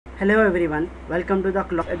Hello everyone, welcome to the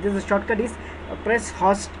clock. This shortcut is press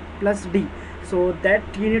host plus D. So that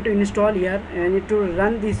you need to install here. I need to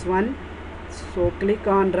run this one. So click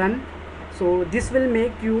on run. So this will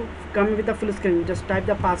make you come with a full screen. Just type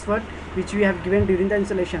the password which we have given during the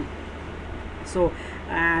installation. So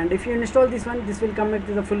and if you install this one, this will come with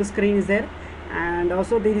the full screen is there. And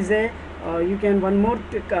also there is a you can one more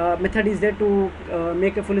method is there to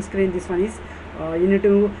make a full screen. This one is you need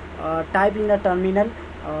to type in the terminal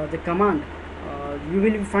the command. You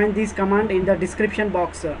will find this command in the description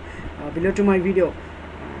box below to my video,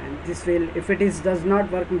 and this will, if it is does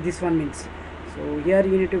not work, this one means. So here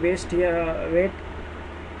you need to wait.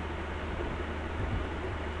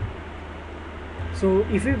 So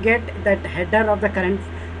if you get that header of the current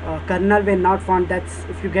kernel will not found, that's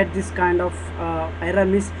if you get this kind of error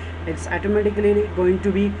miss, it's automatically going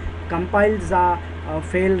to be compiles the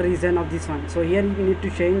fail reason of this one. So here you need to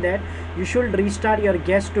change that you should restart your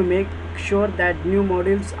guest to make sure that new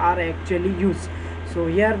modules are actually used. So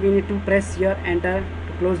here we need to press here enter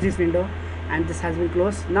to close this window, and this has been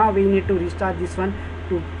closed. Now we need to restart this one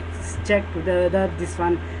to check whether this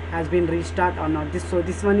one has been restart or not. So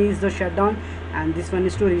this one is the shutdown and this one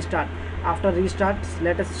is to restart. After restart,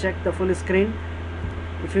 let us check the full screen.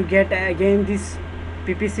 If you get again this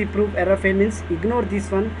PPC proof error fail means ignore this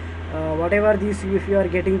one. Whatever this, if you are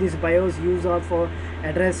getting this BIOS use or for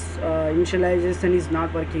address initialization is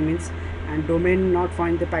not working means, and domain not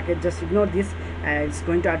find the package, just ignore this. It's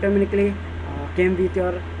going to automatically came with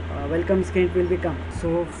your welcome screen will become.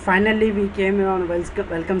 So finally we came on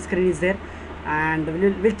welcome screen is there,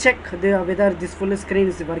 and we'll check whether this full screen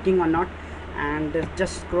is working or not, and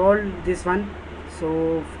just scroll this one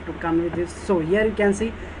so to come with this. So here you can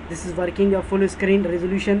see this is working your full screen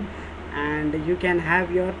resolution, and you can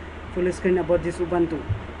have your full screen about this Ubuntu.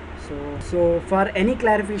 So for any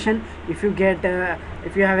clarification, if you get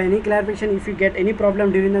if you have any clarification, if you get any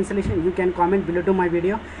problem during the installation, you can comment below to my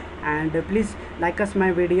video, and please like us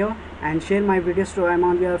my video and share my videos to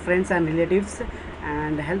among your friends and relatives,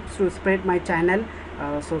 and helps to spread my channel.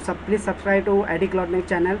 So please subscribe to Id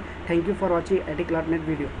channel. Thank you for watching Id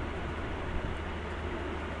video.